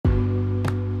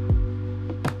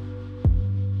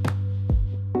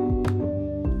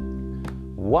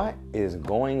What is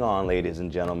going on, ladies and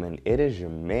gentlemen? It is your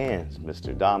man's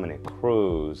Mr. Dominic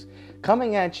Cruz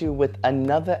coming at you with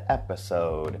another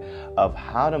episode of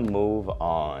How to Move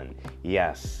On.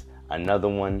 Yes, another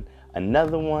one,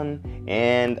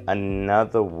 and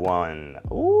another one.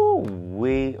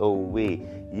 Ooh-wee, oh-wee.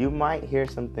 You might hear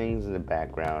some things in the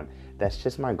background. That's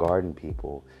just my garden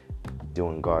people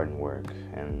doing garden work,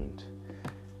 and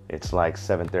it's like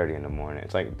 7:30 in the morning.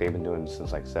 It's like they've been doing it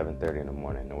since like 7:30 in the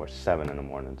morning, or 7 in the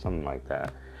morning, something like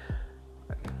that.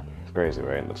 It's crazy,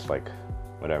 right? It looks like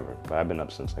whatever, but I've been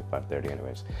up since like 5:30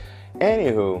 anyways.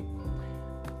 Anywho,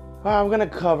 I'm gonna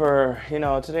cover,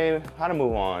 today, how to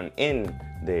move on in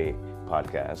the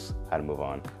podcast. How to move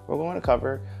on. We're going to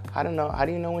cover how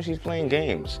do you know when she's playing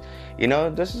games.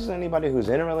 This is anybody who's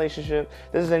in a relationship.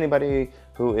 This is anybody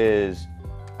who is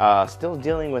still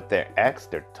dealing with their ex.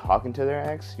 They're talking to their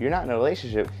ex. You're not in a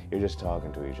relationship. You're just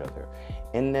talking to each other.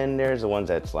 And then there's the ones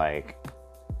that's like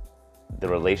the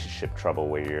relationship trouble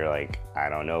where you're like, I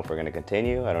don't know if we're going to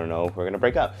continue. I don't know if we're going to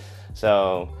break up.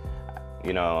 So,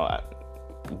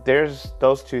 there's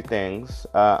those three things.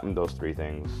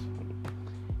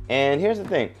 And here's the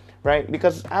thing, right?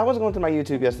 Because I was going through my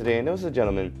YouTube yesterday, and there was a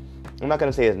gentleman. I'm not going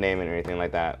to say his name or anything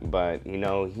like that, but,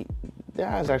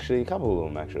 there's actually a couple of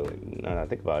them, actually, now that I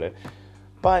think about it.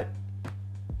 But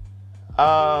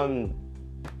the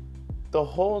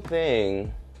whole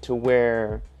thing to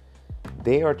where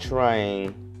they are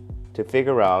trying to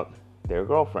figure out their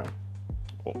girlfriend.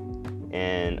 And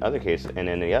in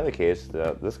the other case,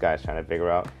 this guy's trying to figure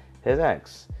out his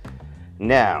ex.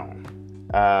 Now,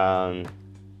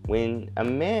 when a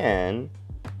man...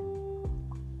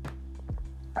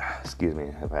 Excuse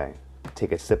me if I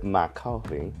take a sip of my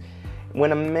coffee.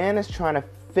 When a man is trying to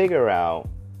figure out,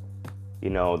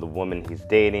 the woman he's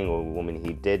dating or the woman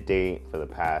he did date for the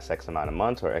past X amount of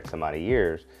months or X amount of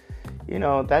years,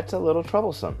 that's a little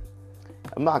troublesome.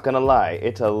 I'm not going to lie.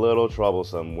 It's a little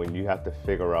troublesome when you have to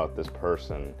figure out this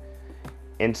person.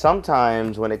 And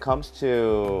sometimes when it comes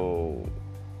to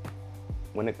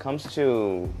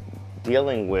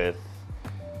dealing with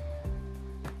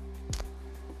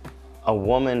a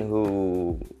woman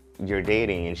who you're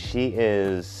dating and she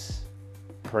is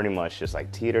pretty much just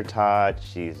like teeter-tot,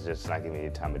 she's just not giving you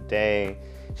time of day,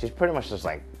 she's pretty much just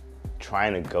like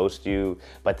trying to ghost you,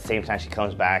 but at the same time she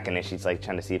comes back and then she's like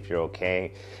trying to see if you're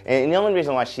okay. And the only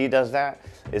reason why she does that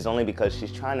is only because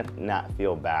she's trying to not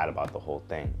feel bad about the whole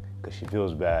thing, because she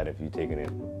feels bad if you're taking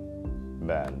it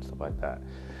bad and stuff like that.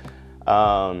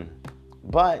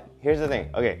 But here's the thing.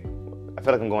 Okay, I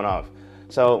feel like I'm going off.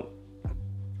 So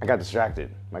I got distracted.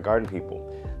 My garden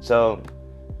people. So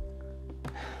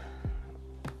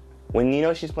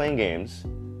when she's playing games,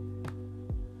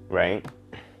 right,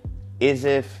 is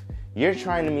if you're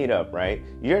trying to meet up, right?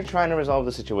 You're trying to resolve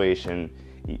the situation,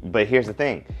 but here's the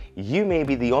thing. You may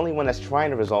be the only one that's trying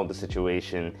to resolve the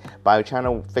situation by trying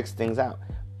to fix things up,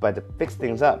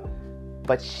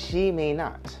 but she may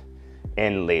not.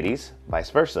 And ladies, vice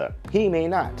versa. He may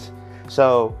not.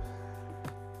 So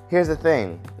here's the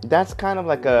thing. That's kind of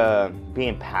like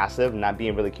being passive, not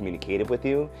being really communicative with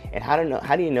you. And how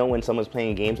do you know when someone's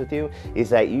playing games with you?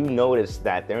 Is that you notice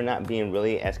that they're not being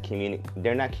really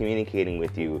they're not communicating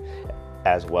with you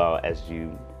as well as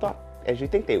you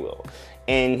think they will.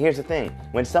 And here's the thing.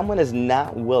 When someone is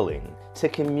not willing to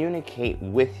communicate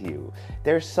with you,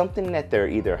 there's something that they're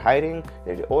either hiding,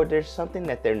 or there's something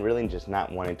that they're really just not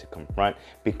wanting to confront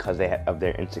because of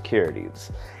their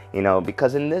insecurities.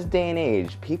 Because in this day and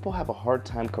age, people have a hard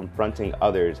time confronting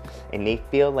others, and they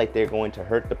feel like they're going to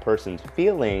hurt the person's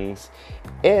feelings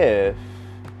if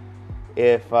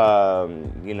they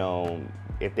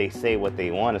say what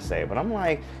they want to say. But I'm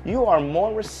like, you are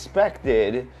more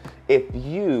respected if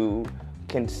you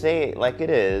can say it like it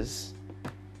is,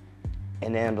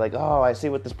 and then like, oh, I see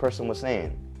what this person was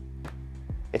saying.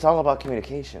 It's all about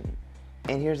communication.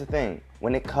 And here's the thing.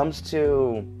 When it comes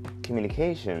to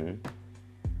communication,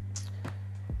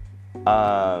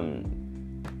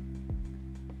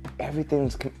 everything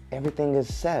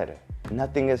is said.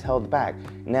 Nothing is held back.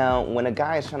 Now, when a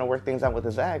guy is trying to work things out with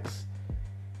his ex,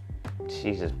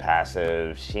 she's just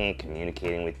passive. She ain't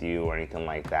communicating with you or anything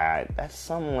like that. That's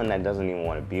someone that doesn't even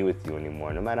want to be with you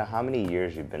anymore. No matter how many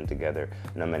years you've been together,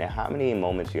 no matter how many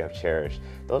moments you have cherished,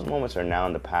 those moments are now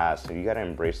in the past. So you got to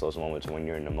embrace those moments when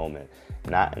you're in the moment.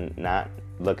 Not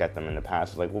look at them in the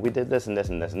past. It's like, well, we did this and this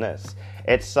and this and this.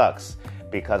 It sucks.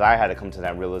 Because I had to come to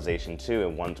that realization too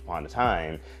at once upon a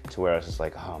time, to where I was just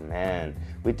like, oh man,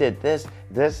 we did this.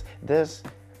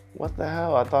 What the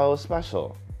hell? I thought it was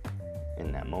special.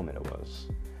 In that moment it was.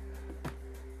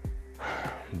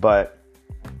 But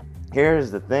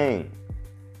here's the thing.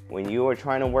 when you are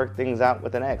trying to work things out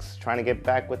with an ex, trying to get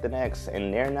back with an ex,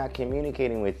 and they're not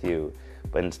communicating with you,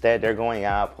 but instead they're going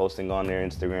out, posting on their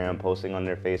Instagram, posting on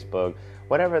their Facebook,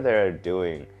 whatever they're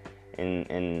doing,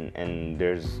 and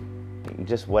there's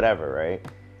just whatever, right?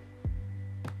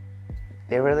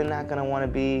 They're really not going to want to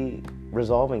be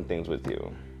resolving things with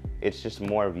you. It's just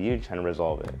more of you trying to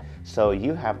resolve it. So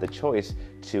you have the choice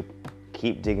to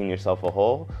keep digging yourself a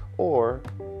hole, or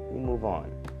you move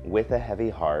on with a heavy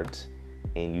heart,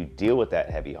 and you deal with that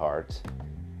heavy heart.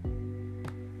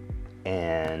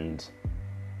 And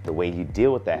the way you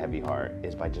deal with that heavy heart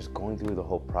is by just going through the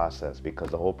whole process, because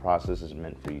the whole process is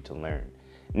meant for you to learn.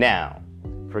 Now,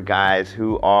 for guys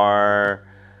who are,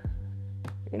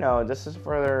 this is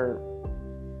for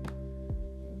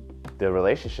the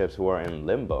relationships who are in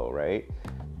limbo, right?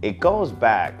 It goes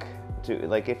back to,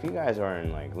 like, if you guys are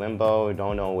in, like, limbo,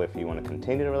 don't know if you want to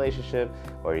continue the relationship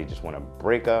or you just want to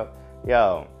break up,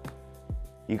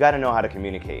 you got to know how to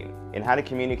communicate. And how to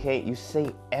communicate, you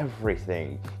say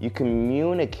everything. You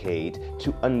communicate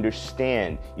to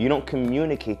understand. You don't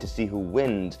communicate to see who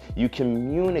wins. You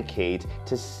communicate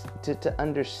to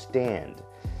understand.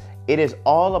 It is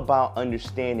all about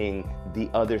understanding the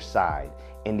other side.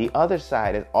 And the other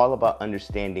side is all about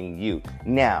understanding you.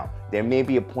 Now, there may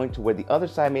be a point to where the other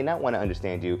side may not want to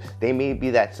understand you. They may be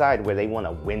that side where they want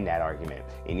to win that argument.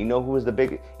 And you know who's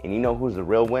the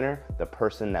real winner? The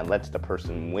person that lets the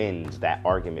person wins that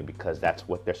argument, because that's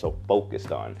what they're so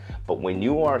focused on. But when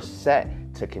you are set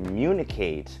to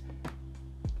communicate,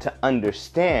 to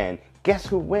understand, guess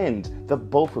who wins? The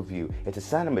both of you. It's a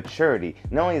sign of maturity.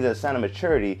 Not only is it a sign of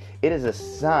maturity, it is a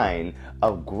sign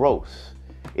of growth.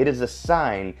 It is a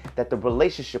sign that the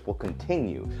relationship will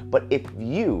continue. But if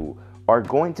you are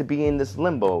going to be in this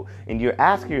limbo and you're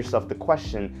asking yourself the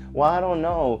question, well, I don't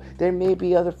know, there may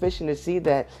be other fish in the sea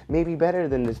that may be better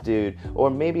than this dude, or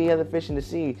maybe other fish in the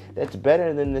sea that's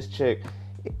better than this chick.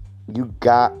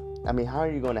 How are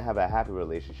you going to have a happy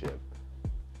relationship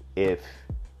if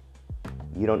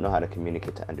you don't know how to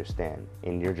communicate to understand,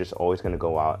 and you're just always going to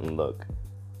go out and look,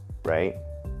 right?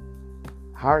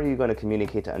 How are you going to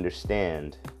communicate to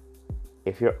understand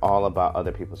if you're all about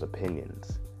other people's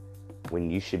opinions,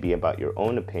 when you should be about your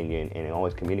own opinion and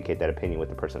always communicate that opinion with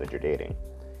the person that you're dating?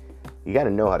 You got to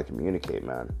know how to communicate,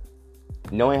 man.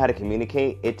 Knowing how to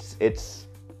communicate, it's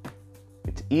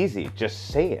easy. Just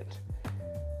say it.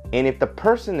 And if the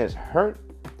person is hurt,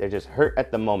 they're just hurt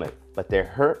at the moment, but they're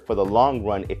hurt for the long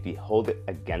run if you hold it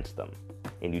against them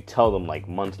and you tell them like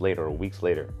months later or weeks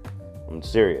later. I'm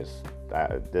serious.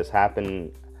 This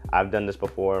happened. I've done this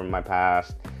before in my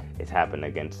past. It's happened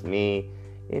against me.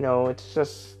 It's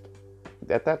just,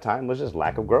 at that time, was just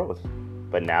lack of growth.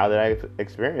 But now that I've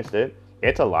experienced it,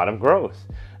 it's a lot of growth.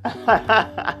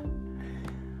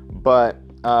 But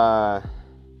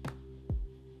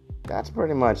that's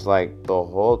pretty much like the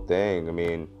whole thing.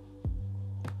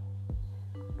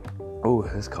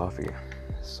 This coffee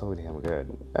is so damn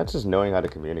good. That's just knowing how to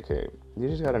communicate. You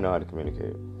just got to know how to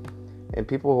communicate. And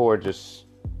people who are just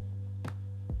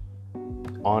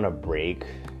on a break,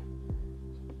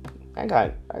 I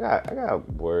got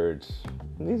words.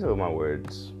 These are my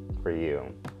words for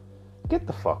you. Get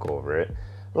the fuck over it.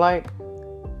 Like,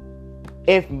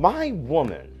 if my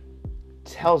woman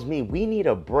tells me we need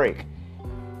a break,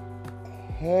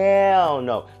 hell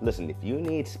no. Listen, if you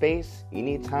need space, you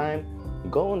need time,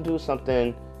 go and do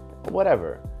something,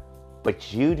 whatever.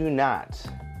 But you do not.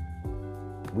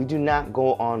 We do not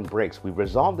go on breaks. We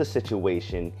resolve the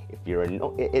situation.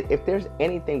 If there's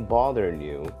anything bothering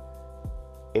you,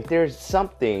 if there's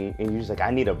something and you're just like,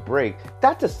 I need a break,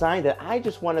 that's a sign that I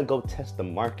just want to go test the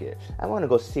market. I want to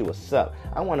go see what's up.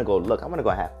 I want to go look. I want to go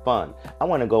have fun. I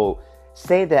want to go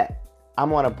say that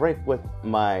I'm on a break with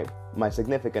my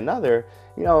significant other.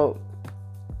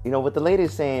 With the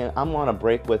ladies saying I'm on a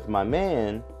break with my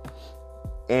man,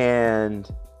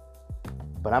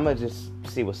 but I'm going to just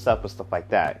see what's up and stuff like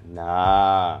that.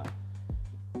 Nah.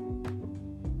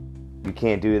 You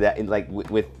can't do that. Like,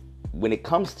 when it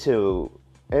comes to,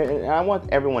 and I want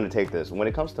everyone to take this, when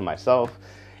it comes to myself,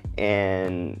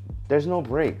 and there's no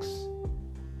breaks.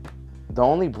 The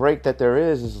only break that there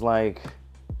is like,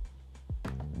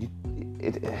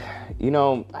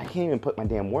 I can't even put my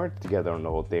damn words together on the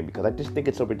whole thing, because I just think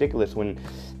it's so ridiculous when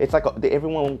it's like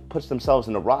everyone puts themselves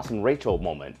in the Ross and Rachel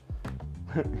moment.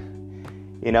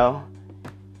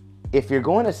 If you're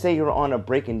going to say you're on a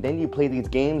break and then you play these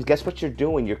games, guess what you're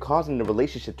doing? You're causing the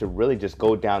relationship to really just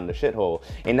go down the shithole.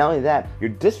 And not only that,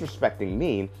 you're disrespecting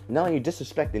me. Not only are you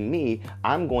disrespecting me,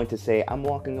 I'm going to say I'm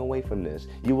walking away from this.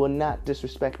 You will not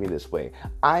disrespect me this way.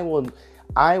 I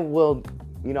I will,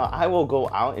 I will go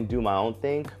out and do my own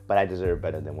thing, but I deserve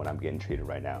better than what I'm getting treated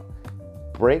right now.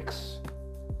 Breaks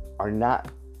are not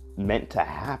meant to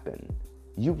happen.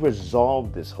 You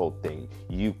resolve this whole thing.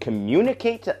 You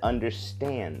communicate to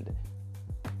understand.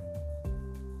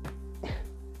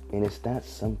 And it's that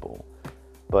simple.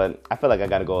 But I feel like I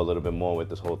got to go a little bit more with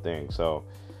this whole thing. So,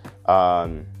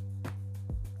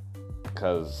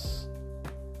 because,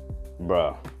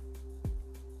 bruh,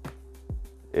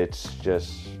 it's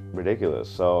just ridiculous.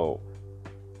 So,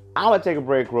 I'm going to take a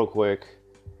break real quick.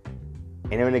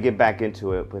 And I'm going to get back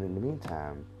into it. But in the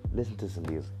meantime, listen to some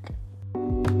music.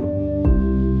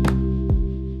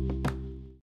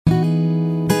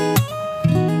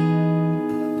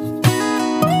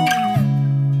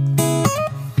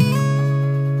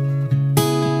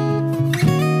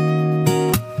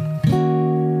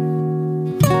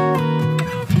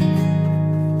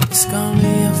 It's gonna be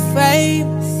a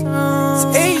famous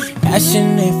song.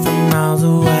 Passionate from miles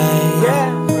away.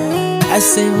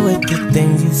 Passing with the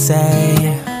things you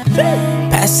say.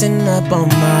 Passing up on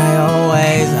my old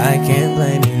ways. I can't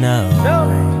blame you, no.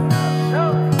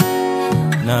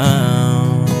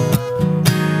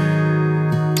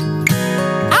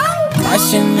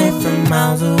 Passionate from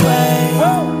miles away.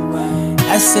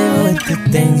 Passing with the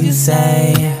things you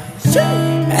say.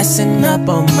 Passing up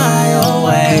on my old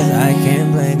ways. I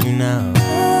can't blame you, no.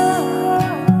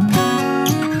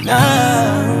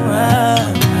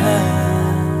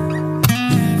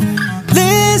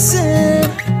 Listen,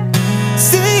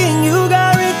 seeing you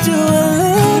got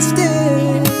ritualistic,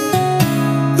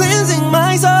 cleansing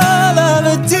my soul of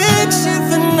addiction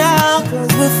for now,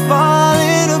 'cause we're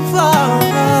falling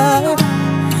apart.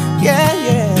 Yeah.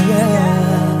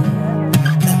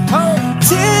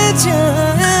 Tension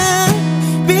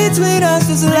between us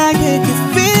is like picket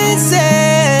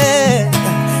fences.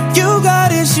 You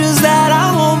got issues that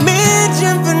I won't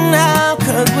mention for now,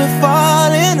 'cause we're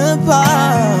falling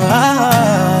apart.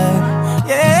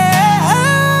 Yeah.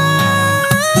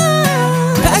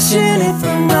 Passionate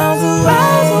from miles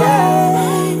away.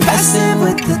 Passing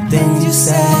with the things you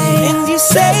say.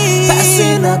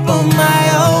 Passing up on my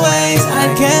own ways.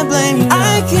 I can't blame you, no.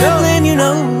 I can't blame you, no.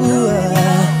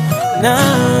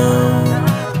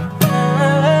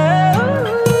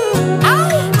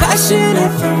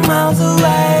 Passionate from miles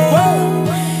away.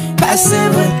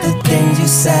 Passing with the things you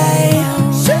say.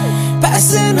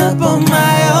 Passing up on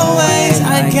my own ways.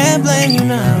 I can't blame you,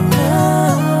 no.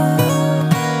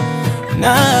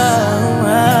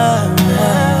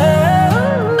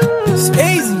 It's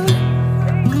easy.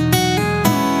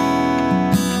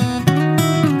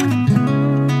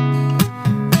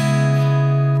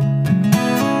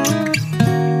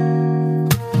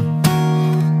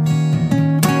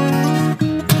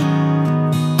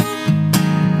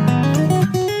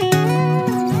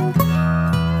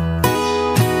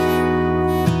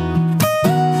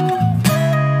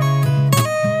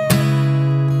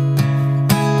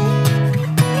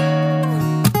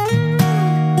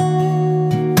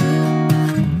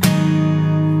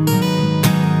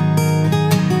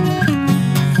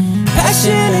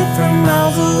 Passionate from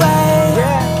miles away.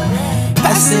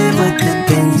 Passing with the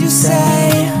things you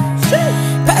say.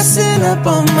 Passing up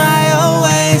on my own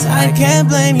ways. I can't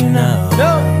blame you, no.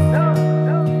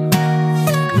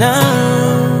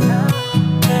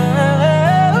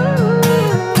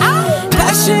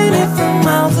 Passionate from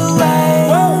miles away.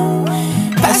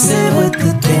 Passing with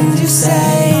the things you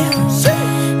say.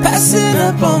 Passing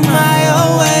up on my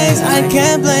own ways. I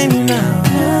can't blame you, no.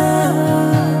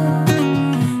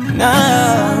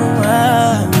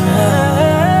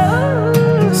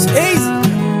 It's easy.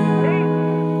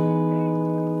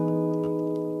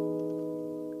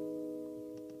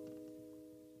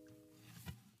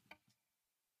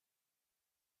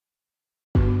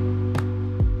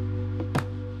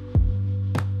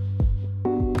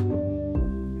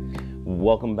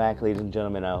 Welcome back, ladies and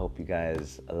gentlemen. I hope you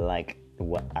guys like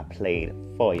what I played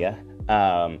for you.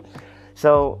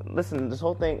 So, listen, this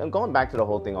whole thing, I'm going back to the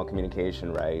whole thing on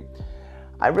communication, right?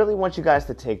 I really want you guys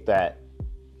to take that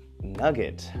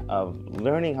nugget of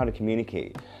learning how to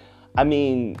communicate. I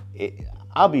mean,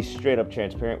 I'll be straight up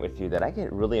transparent with you that I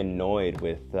get really annoyed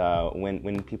with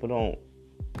when people don't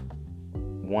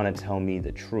want to tell me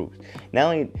the truth. Not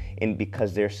only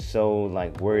because they're so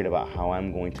worried about how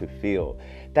I'm going to feel.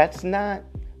 That's not,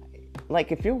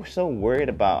 if you're so worried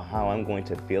about how I'm going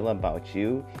to feel about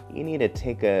you, you need to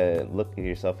take a look at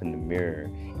yourself in the mirror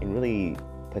and really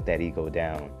put that ego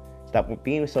down. Stop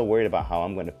being so worried about how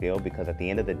I'm going to feel, because at the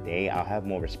end of the day, I'll have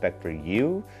more respect for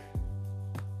you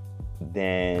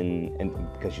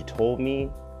because you told me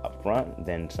up front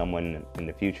than someone in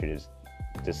the future just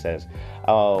just says,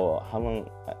 oh, how long,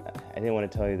 I didn't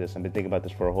want to tell you this, I've been thinking about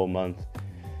this for a whole month.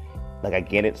 Like, I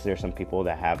get it, so there's some people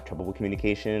that have trouble with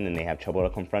communication and they have trouble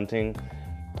confronting,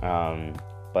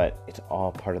 but it's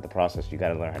all part of the process. You got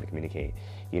to learn how to communicate.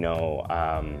 You know,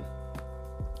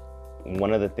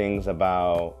 one of the things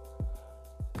about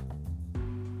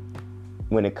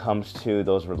when it comes to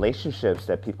those relationships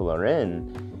that people are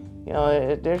in, you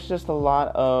know, there's just a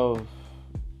lot of,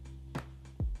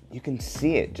 you can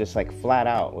see it just like flat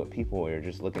out with people who are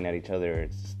just looking at each other.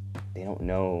 They don't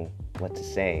know what to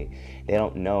say. They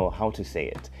don't know how to say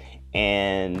it.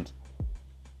 And,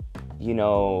 you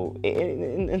know,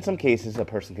 in some cases, a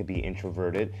person could be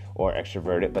introverted or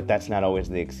extroverted, but that's not always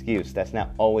the excuse. That's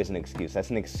not always an excuse. That's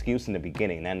an excuse in the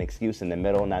beginning, not an excuse in the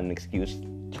middle, not an excuse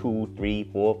 2, 3,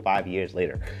 4, 5 years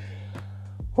later.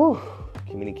 Whew.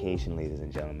 Communication, ladies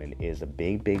and gentlemen, is a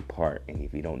big, big part. And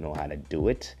if you don't know how to do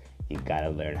it, you gotta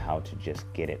learn how to just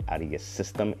get it out of your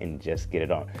system and just get it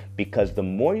on. Because the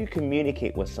more you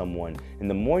communicate with someone and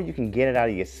the more you can get it out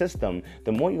of your system,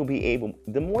 the more you'll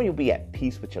be at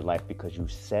peace with your life, because you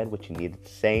said what you needed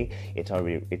to say. It's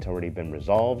already been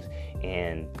resolved,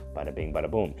 and bada bing,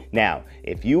 bada boom. Now,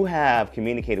 if you have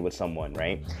communicated with someone,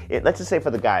 right? Let's just say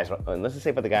for the guys,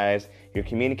 you're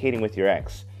communicating with your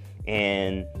ex,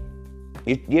 and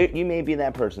you may be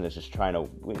that person that's just trying to,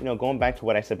 you know, going back to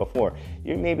what I said before,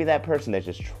 you may be that person that's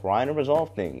just trying to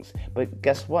resolve things. But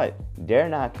guess what? They're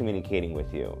not communicating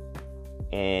with you.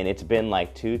 And it's been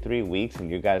like 2-3 weeks and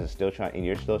you guys are still trying, and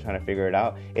you're still trying to figure it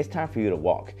out. It's time for you to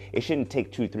walk. It shouldn't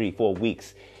take 2, 3, 4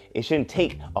 weeks. It shouldn't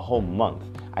take a whole month.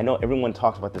 I know everyone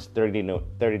talks about this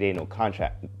 30-day no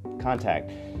contact.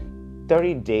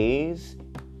 30 days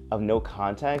of no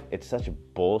contact, it's such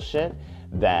bullshit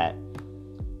that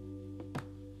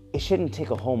it shouldn't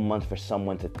take a whole month for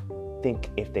someone to think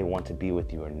if they want to be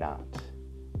with you or not.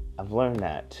 I've learned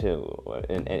that too.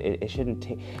 And it shouldn't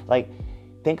take, like,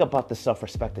 think about the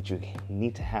self-respect that you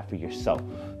need to have for yourself.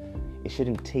 It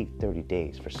shouldn't take 30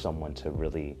 days for someone to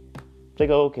really, like,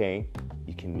 oh, okay,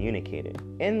 you communicate it.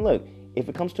 And look, if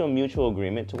it comes to a mutual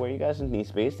agreement to where you guys need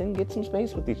space, then get some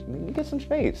space with each. Get some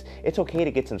space. It's okay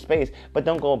to get some space, but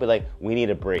don't go and be like, we need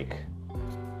a break.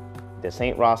 This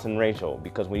ain't Ross and Rachel,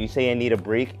 because when you say I need a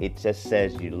break, it just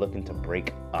says you're looking to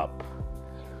break up.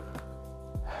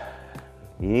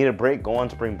 You need a break, go on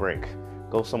spring break.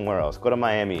 Go somewhere else. Go to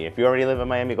Miami. If you already live in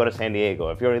Miami, go to San Diego.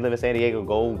 If you already live in San Diego,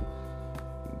 go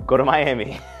to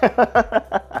Miami.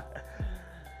 But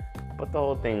the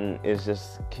whole thing is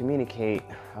just communicate.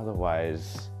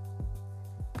 Otherwise,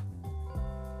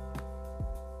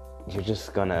 you're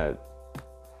just gonna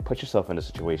put yourself in a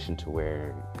situation to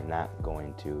where you're not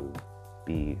going to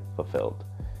be fulfilled.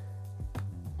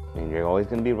 And you're always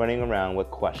going to be running around with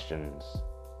questions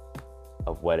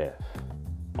of what if.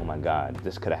 Oh my God,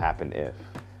 this could have happened if.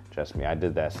 Trust me, I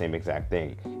did that same exact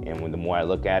thing. And when the more I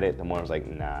look at it, the more I was like,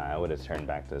 nah, I would have turned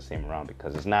back to the same round,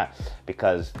 because it's not,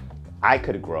 because I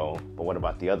could grow, but what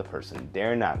about the other person?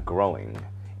 They're not growing.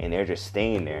 And they're just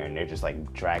staying there, and they're just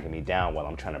like dragging me down while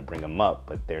I'm trying to bring them up.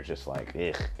 But they're just like,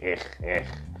 ugh.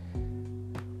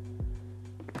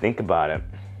 Think about it.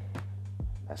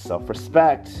 That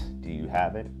self-respect, do you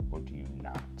have it or do you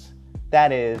not?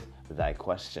 That is thy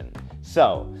question.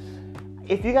 So,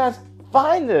 if you guys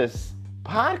find this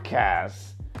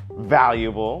podcast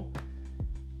valuable,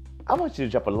 I want you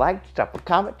to drop a like, drop a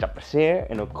comment, drop a share,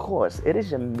 and of course, it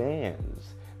is your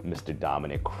man's Mr.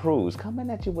 Dominic Cruz coming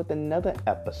at you with another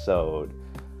episode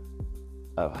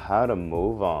of How to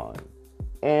Move On.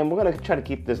 And we're going to try to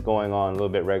keep this going on a little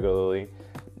bit regularly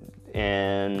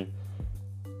and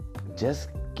just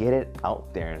get it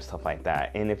out there and stuff like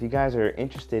that. And if you guys are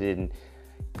interested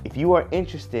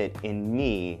in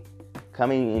me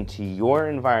coming into your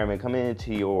environment, coming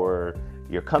into your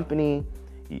company,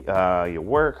 your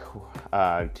work,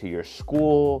 to your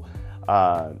school,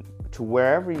 to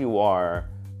wherever you are,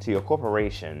 to your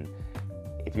corporation,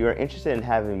 if you are interested in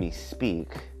having me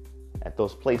speak at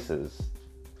those places,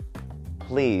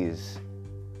 please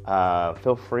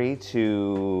feel free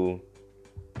to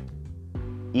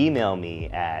email me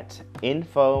at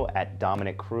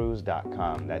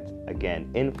info@dominiccruz.com. That's,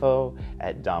 again,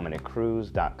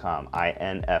 info@dominiccruz.com.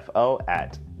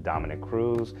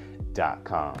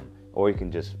 info@dominiccruz.com. Or you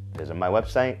can just visit my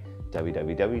website,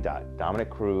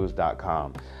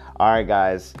 www.dominiccruz.com. All right,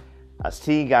 guys. I'll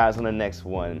see you guys on the next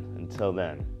one. Until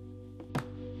then.